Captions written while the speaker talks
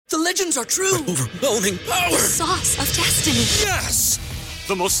The legends are true. Overwhelming power! Sauce of destiny. Yes!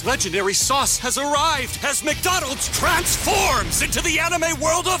 The most legendary sauce has arrived as McDonald's transforms into the anime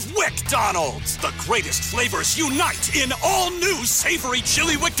world of WickDonald's. The greatest flavors unite in all new savory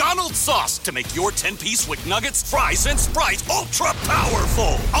chili McDonald's sauce to make your 10-piece Wick Nuggets, fries, and Sprite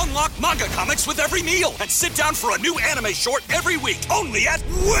ultra-powerful. Unlock manga comics with every meal and sit down for a new anime short every week only at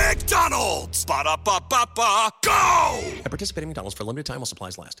WickDonald's. Ba-da-ba-ba-ba, go! At participating McDonald's for a limited time while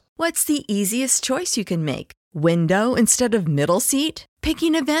supplies last. What's the easiest choice you can make? Window instead of middle seat?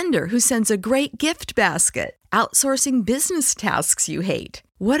 Picking a vendor who sends a great gift basket? Outsourcing business tasks you hate?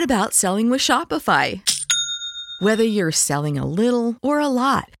 What about selling with Shopify? Whether you're selling a little or a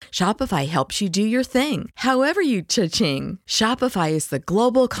lot, Shopify helps you do your thing, however you cha-ching. Shopify is the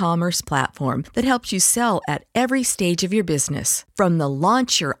global commerce platform that helps you sell at every stage of your business. From the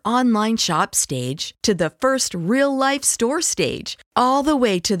launch your online shop stage to the first real-life store stage, all the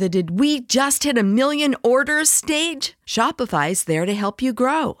way to the did we just hit 1 million orders stage. Shopify's there to help you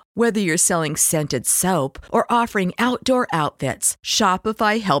grow. Whether you're selling scented soap or offering outdoor outfits,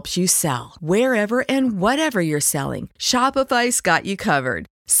 Shopify helps you sell. Wherever and whatever you're selling, Shopify's got you covered.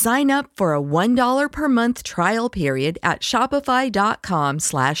 Sign up for a $1 per month trial period at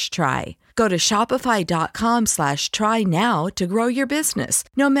shopify.com/try. Go to shopify.com/try now to grow your business,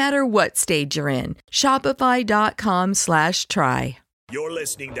 no matter what stage you're in. Shopify.com/try. You're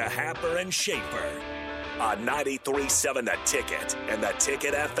listening to Happer and Schaefer on 93.7 The Ticket and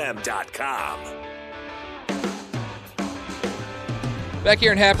theticketfm.com. Back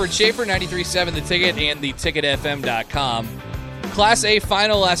here in Happer and Schaefer, 93.7 The Ticket and theticketfm.com. Class A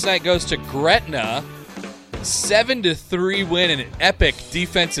final last night goes to Gretna. 7-3 win, an epic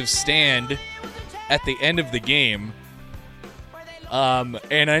defensive stand at the end of the game.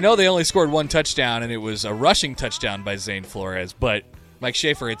 And I know they only scored one touchdown, and it was a rushing touchdown by Zane Flores. But, Mike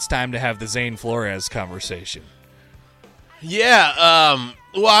Schaefer, it's time to have the Zane Flores conversation. Yeah,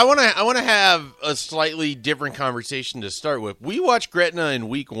 well, I want to have a slightly different conversation to start with. We watched Gretna in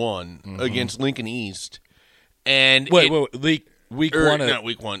Week 1 against Lincoln East, and Week 1 not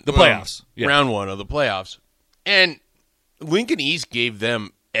Week 1, the playoffs, round 1 of the playoffs, and Lincoln East gave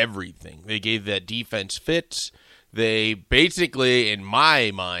them everything. They gave that defense fits. They basically, in my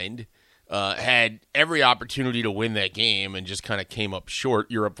mind, had every opportunity to win that game and just kind of came up short.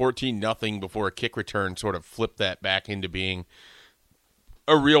 You're up 14-0 before a kick return sort of flipped that back into being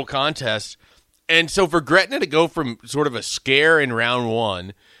a real contest. And so for Gretna to go from sort of a scare in round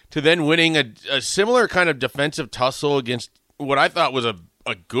 1 to then winning a similar kind of defensive tussle against what I thought was a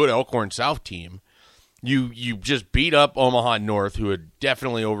good Elkhorn South team, you just beat up Omaha North, who had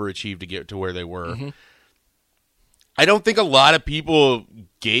definitely overachieved to get to where they were. Mm-hmm. I don't think a lot of people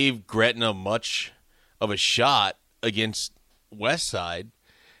gave Gretna much of a shot against Westside,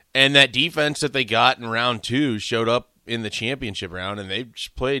 and that defense that they got in round 2 showed up in the championship round, and they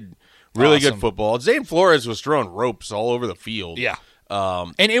just played really good football. Zane Flores was throwing ropes all over the field. Yeah.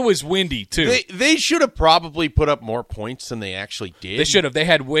 And it was windy, too. They should have probably put up more points than they actually did. They should have. They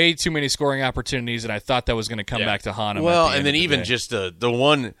had way too many scoring opportunities, and I thought that was going to come back to haunt them. Well, and then even just the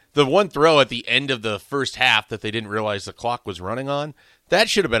one throw at the end of the first half that they didn't realize the clock was running on, that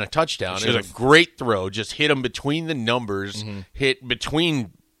should have been a touchdown. It was a great throw. Just hit them between the numbers, hit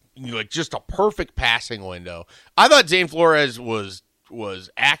between just a perfect passing window. I thought Zane Flores was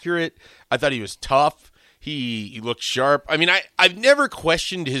accurate. I thought he was tough. He looked sharp. I mean, I've never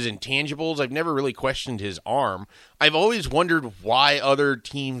questioned his intangibles. I've never really questioned his arm. I've always wondered why other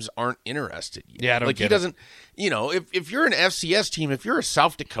teams aren't interested yet. Yeah, I don't like get he doesn't. If you're an FCS team, if you're a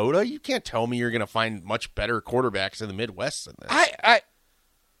South Dakota, you can't tell me you're going to find much better quarterbacks in the Midwest than this.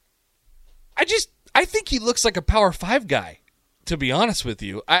 I think he looks like a Power 5 guy, to be honest with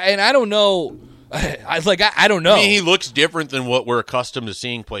you. I don't know. I don't know. I mean, he looks different than what we're accustomed to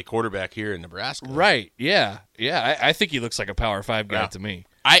seeing play quarterback here in Nebraska. Right, yeah. I think he looks like a Power 5 guy to me.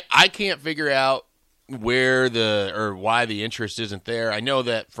 I can't figure out why the interest isn't there. I know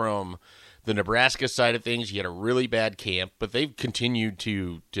that from the Nebraska side of things, he had a really bad camp, but they've continued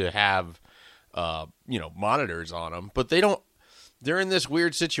to have monitors on him. But they're in this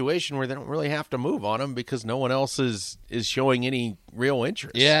weird situation where they don't really have to move on him because no one else is showing any real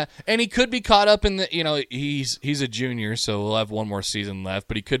interest. Yeah, and he could be caught up in the, he's a junior, so we'll have one more season left,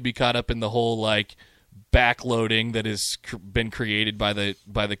 but he could be caught up in the whole, backloading that has been created by the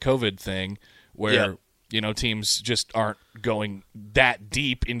COVID thing where, teams just aren't going that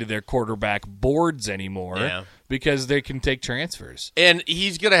deep into their quarterback boards anymore because they can take transfers. And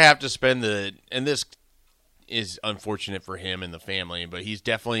he's going to have to spend and this is unfortunate for him and the family, but he's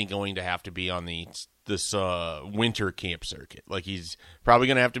definitely going to have to be on the winter camp circuit. Like, he's probably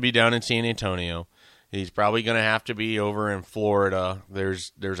going to have to be down in San Antonio. He's probably going to have to be over in Florida.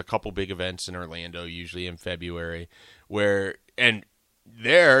 There's a couple big events in Orlando, usually in February,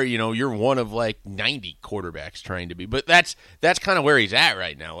 there, you're one of like 90 quarterbacks trying to be. But that's kind of where he's at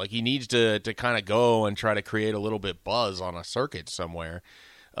right now. Like, he needs to kind of go and try to create a little bit buzz on a circuit somewhere.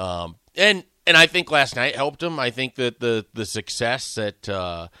 And I think last night helped him. I think that the success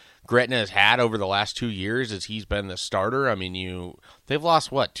that Gretna has had over the last 2 years as he's been the starter. I mean, they've lost,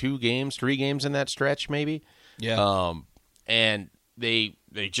 3 games in that stretch maybe? Yeah. And they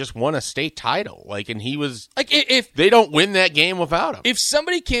just won a state title. Like, and he was like, if they don't win that game without him. If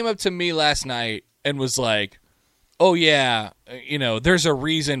somebody came up to me last night and was like, "Oh yeah, there's a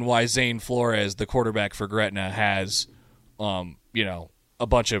reason why Zane Flores, the quarterback for Gretna, has a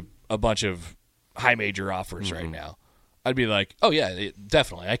bunch of high major offers right now," I'd be like, "Oh yeah,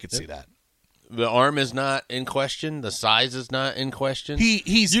 definitely, I could see that." The arm is not in question. The size is not in question.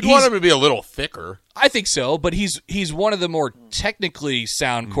 You'd want him to be a little thicker. I think so, but he's one of the more technically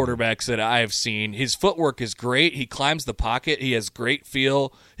sound quarterbacks that I have seen. His footwork is great. He climbs the pocket. He has great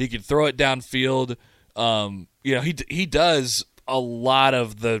feel. He can throw it downfield. He does a lot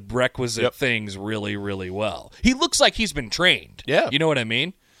of the requisite things really, really well. He looks like he's been trained. Yeah. You know what I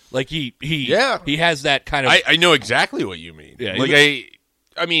mean? Like he has that kind of. I know exactly what you mean. Yeah.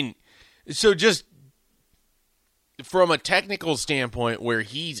 I mean. So just from a technical standpoint, where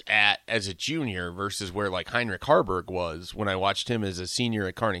he's at as a junior versus where like Heinrich Harburg was when I watched him as a senior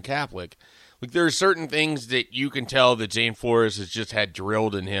at Kearney Catholic, like there are certain things that you can tell that Zane Flores has just had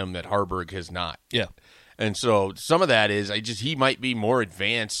drilled in him that Harburg has not. Yeah. And so some of that is he might be more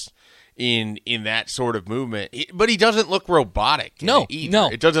advanced in that sort of movement, but he doesn't look robotic. No,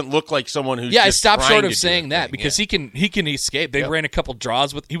 it doesn't look like someone who's I just stopped trying short of to saying do that thing. because he can escape. They ran a couple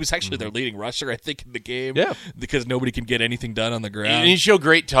draws with. He was actually their leading rusher, I think, in the game. Yeah, because nobody can get anything done on the ground. And he showed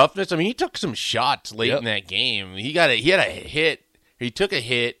great toughness. I mean, he took some shots late in that game. He had a hit. He took a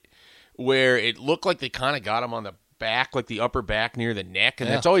hit where it looked like they kind of got him on the back, like the upper back near the neck, and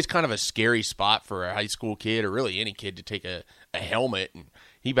that's always kind of a scary spot for a high school kid or really any kid to take a helmet. And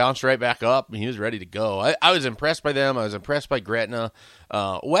he bounced right back up, and he was ready to go. I was impressed by them. I was impressed by Gretna.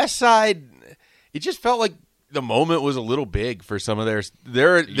 West Side, it just felt like the moment was a little big for some of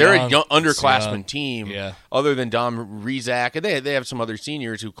they're a young underclassmen team. Yeah. Other than Dom Rizak, and they have some other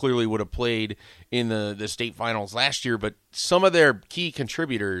seniors who clearly would have played in the state finals last year, but some of their key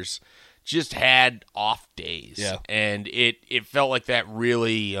contributors just had off days. Yeah. And it felt like that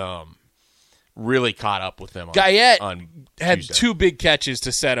really caught up with them. Guyette had Tuesday. 2 big catches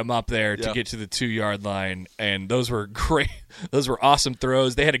to set him up there to get to the 2-yard line, and those were great. Those were awesome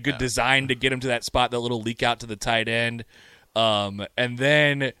throws. They had a good design to get him to that spot, that little leak out to the tight end. And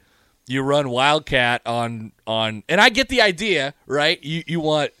then you run Wildcat on, and I get the idea, right? You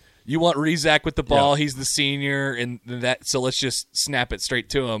want Rizak with the ball. He's the senior, and so let's just snap it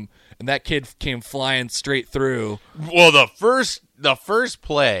straight to him. And that kid came flying straight through. Well, the first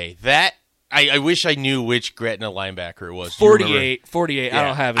play that. I wish I knew which Gretna linebacker it was. 48. Yeah. I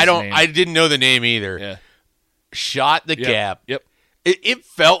don't have his name. I didn't know the name either. Yeah. Shot the gap. Yep. It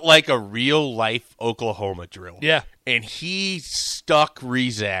felt like a real-life Oklahoma drill. Yeah. And he stuck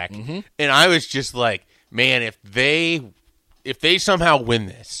Rizak. And I was just like, man, if they somehow win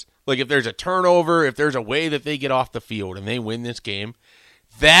this, like if there's a turnover, if there's a way that they get off the field and they win this game,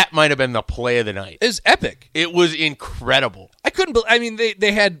 that might have been the play of the night. It was epic. It was incredible. I couldn't believe. I mean,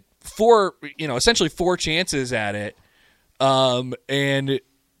 they had essentially 4 chances at it, and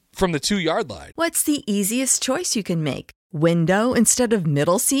from the 2-yard line. What's the easiest choice you can make? Window instead of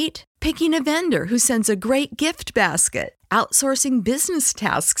middle seat? Picking a vendor who sends a great gift basket? Outsourcing business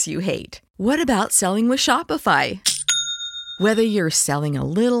tasks you hate? What about selling with Shopify? Whether you're selling a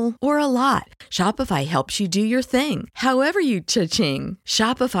little or a lot, Shopify helps you do your thing, however you cha-ching.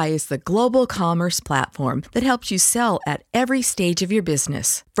 Shopify is the global commerce platform that helps you sell at every stage of your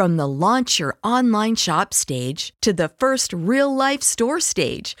business. From the launch your online shop stage to the first real-life store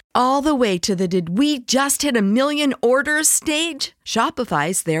stage, all the way to the did we just hit 1 million orders stage.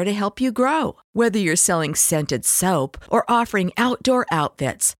 Shopify's there to help you grow. Whether you're selling scented soap or offering outdoor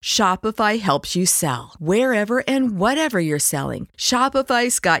outfits, Shopify helps you sell. Wherever and whatever you're selling,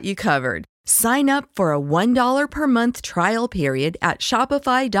 Shopify's got you covered. Sign up for a $1 per month trial period at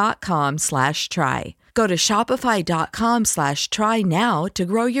shopify.com/try. Go to shopify.com/try now to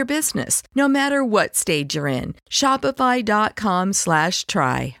grow your business, no matter what stage you're in.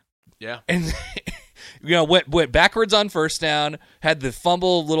 Shopify.com/try. Yeah. And went backwards on first down, had the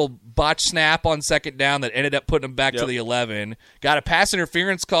fumble little botch snap on second down that ended up putting him back to the 11. Got a pass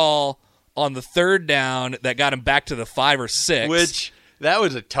interference call on the third down that got him back to the 5 or 6. Which, that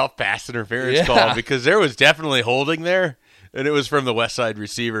was a tough pass interference call because there was definitely holding there. And it was from the West Side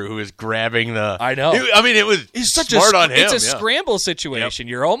receiver who was grabbing the. I know. It was smart on him. It's a scramble situation.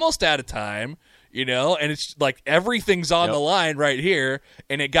 You're almost out of time, and it's like everything's on the line right here.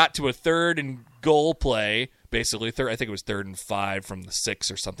 And it got to a 3rd and goal play, basically I think it was 3rd and 5 from the 6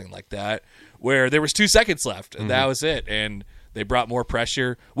 or something like that, where there was 2 seconds left, and that was it. And they brought more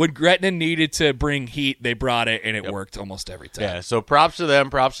pressure. When Gretna needed to bring heat, they brought it, and it worked almost every time. Yeah, so props to them,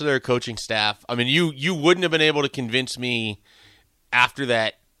 props to their coaching staff. I mean, you wouldn't have been able to convince me after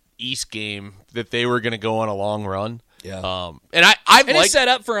that East game that they were going to go on a long run. Yeah. And it set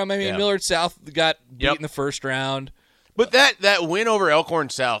up for them. I mean, Millard South got beat in the first round. But that win over Elkhorn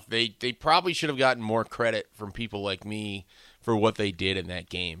South, they probably should have gotten more credit from people like me for what they did in that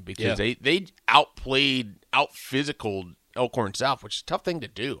game because they outplayed, out-physicaled Elkhorn South, which is a tough thing to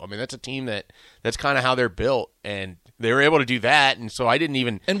do. I mean, that's a team that's kind of how they're built, and they were able to do that, and so I didn't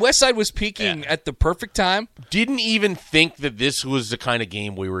even... And Westside was peaking at the perfect time. Didn't even think that this was the kind of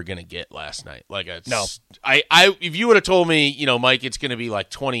game we were going to get last night. No. If you would have told me, Mike, it's going to be like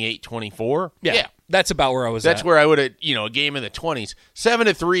 28-24, that's about where I was That's where I would have, a game in the 20s.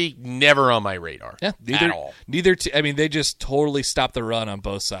 7-3, never on my radar. Yeah, at all. They just totally stopped the run on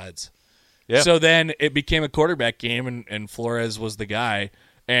both sides. Yeah. So then it became a quarterback game, and Flores was the guy.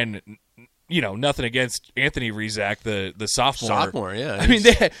 And, nothing against Anthony Rizak, the sophomore. Sophomore, yeah. I mean,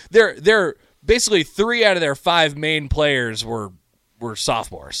 they're basically 3 out of their 5 main players were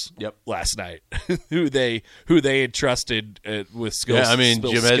sophomores. Last night, who they had trusted with skills. Yeah, I mean,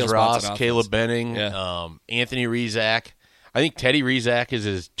 Jamez Ross, Caleb Benning, Yeah. Anthony Rizak. I think Teddy Rizak is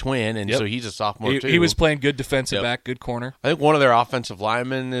his twin, and so he's a sophomore too. He was playing good defensive back, good corner. I think one of their offensive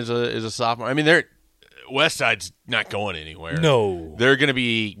linemen is a sophomore. I mean, West Side's not going anywhere. No. They're going to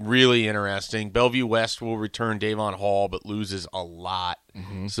be really interesting. Bellevue West will return Davon Hall, but loses a lot.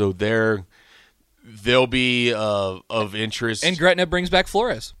 Mm-hmm. So they'll be of interest. And Gretna brings back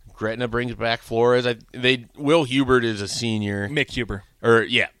Flores. Will Hubert is a senior. Mick Huber.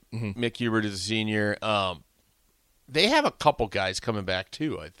 Mick Hubert is a senior. They have a couple guys coming back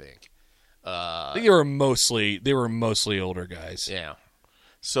too, I think. I think they were mostly older guys. Yeah.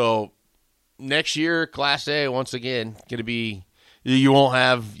 So next year, Class A once again going to be. You won't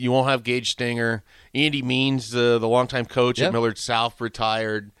have Gage Stinger. Andy Means, the longtime coach at Millard South,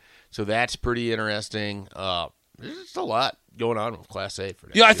 retired. So that's pretty interesting. There's just a lot going on with Class A for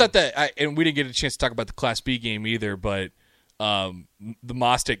next year. I thought that, and we didn't get a chance to talk about the Class B game either, but. The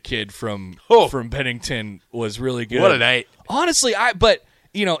Mostic kid from Bennington was really good. What a night! Honestly,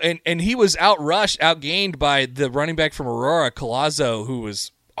 and he was outgained by the running back from Aurora, Colazzo, who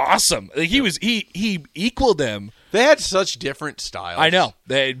was awesome. Like he equaled them. They had such different styles. I know.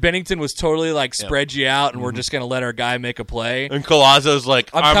 Bennington was totally like spread you out, and we're just gonna let our guy make a play. And Colazzo's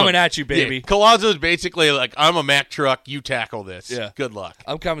like, I'm coming at you, baby. Yeah, Colazzo's basically like, I'm a Mack truck. You tackle this. Yeah. Good luck.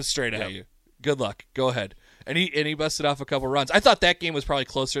 I'm coming straight at you. Good luck. Go ahead. And he busted off a couple runs. I thought that game was probably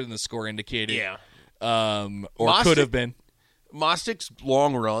closer than the score indicated. Yeah. Could have been. Mostic's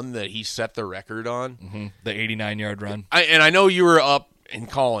long run that he set the record on. The 89-yard run. I know you were up and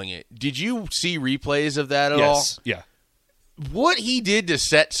calling it. Did you see replays of that at all? Yes. Yeah. What he did to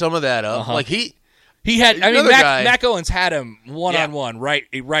set some of that up, like he had. I mean, Mac Owens had him one-on-one right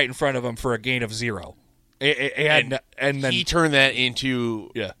in front of him for a gain of 0. And then he turned that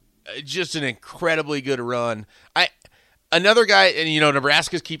into just an incredibly good run. Another guy, and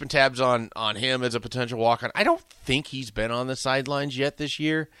Nebraska's keeping tabs on him as a potential walk-on. I don't think he's been on the sidelines yet this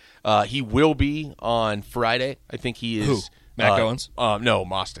year. He will be on Friday. I think he is. Who? Mac Owens? No,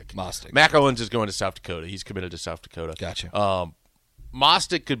 Mostic. Mac Owens is going to South Dakota. He's committed to South Dakota. Gotcha.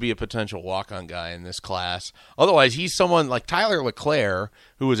 Mostic could be a potential walk-on guy in this class. Otherwise, he's someone like Tyler LeClaire,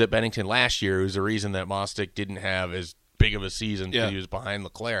 who was at Bennington last year, who's the reason that Mostic didn't have as big of a season because he was behind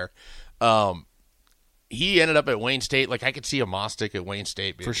LeClaire. He ended up at Wayne State. Like, I could see a Mostic at Wayne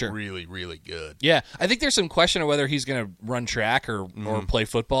State being really, really good. Yeah, I think there's some question of whether he's going to run track or play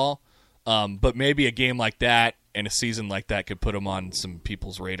football. But maybe a game like that and a season like that could put him on some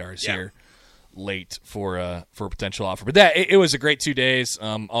people's radars here late for a potential offer. But it was a great 2 days.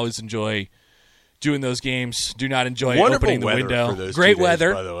 Always enjoy doing those games. Do not enjoy opening the window. Great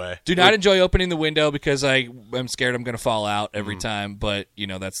weather, by the way. Do not enjoy opening the window because I'm scared I'm going to fall out every time. But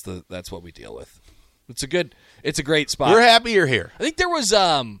that's what we deal with. It's a great spot. We're happy you're here. I think there was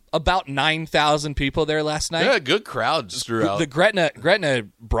about 9,000 people there last night. Yeah, good crowds throughout. The Gretna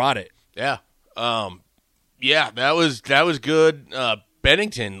brought it. Yeah. Yeah, that was good.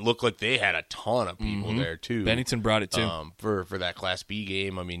 Bennington looked like they had a ton of people there too. Bennington brought it too. For that Class B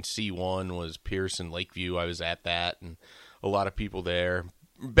game. I mean, C1 was Pearson, Lakeview. I was at that, and a lot of people there.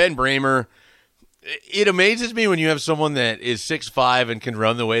 Ben Bramer. It amazes me when you have someone that is 6'5" and can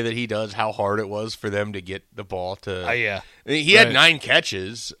run the way that he does, how hard it was for them to get the ball to. Yeah. He had 9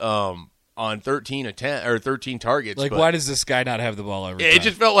 catches on 13 targets. Like, why does this guy not have the ball every time? It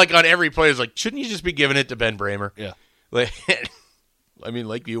just felt like on every play, it's like, shouldn't you just be giving it to Ben Bramer? Yeah. Like, I mean,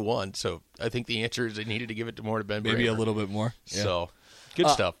 Lakeview won, so I think the answer is they needed to give it to more to Ben Bramer. Maybe a little bit more. Yeah. So, good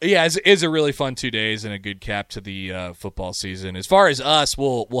stuff. Yeah, it's a really fun 2 days and a good cap to the football season. As far as us,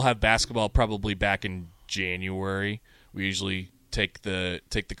 we'll have basketball probably back in January. We usually take the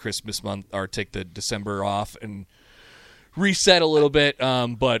Christmas month or take the December off and reset a little bit.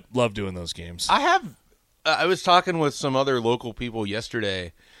 But love doing those games. I was talking with some other local people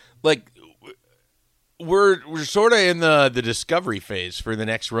yesterday. Like, we're sort of in the discovery phase for the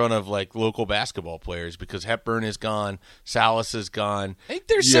next run of like local basketball players because Hepburn is gone, Salas is gone. I think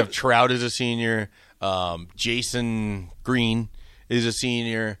there's have Trout as a senior, Jason Green is a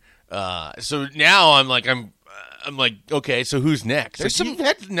senior. So now I'm like, okay, so who's next? There's you've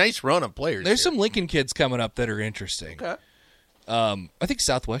had a nice run of players. There's here. some Lincoln kids coming up that are interesting. Okay. I think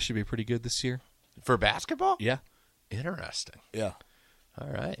Southwest should be pretty good this year for basketball. Yeah, interesting. Yeah. All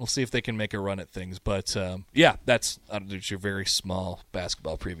right. We'll see if they can make a run at things. But, yeah, that's your very small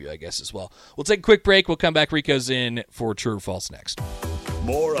basketball preview, I guess, as well. We'll take a quick break. We'll come back. Rico's in for True or False next.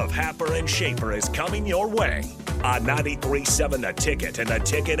 More of Happer and Schaefer is coming your way on 93.7 The Ticket and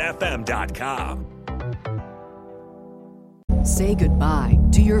theticketfm.com. Say goodbye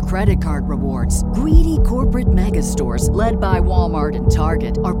to your credit card rewards. Greedy corporate mega stores, led by Walmart and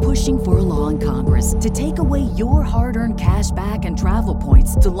Target, are pushing for a law in Congress to take away your hard-earned cash back and travel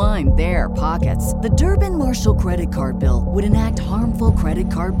points to line their pockets. The Durbin-Marshall credit card bill would enact harmful credit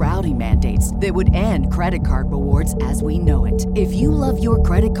card routing mandates that would end credit card rewards as we know it. If you love your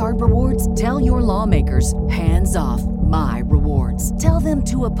credit card rewards, tell your lawmakers, hands off my rewards. Tell them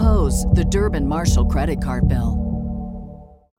to oppose the Durbin-Marshall credit card bill.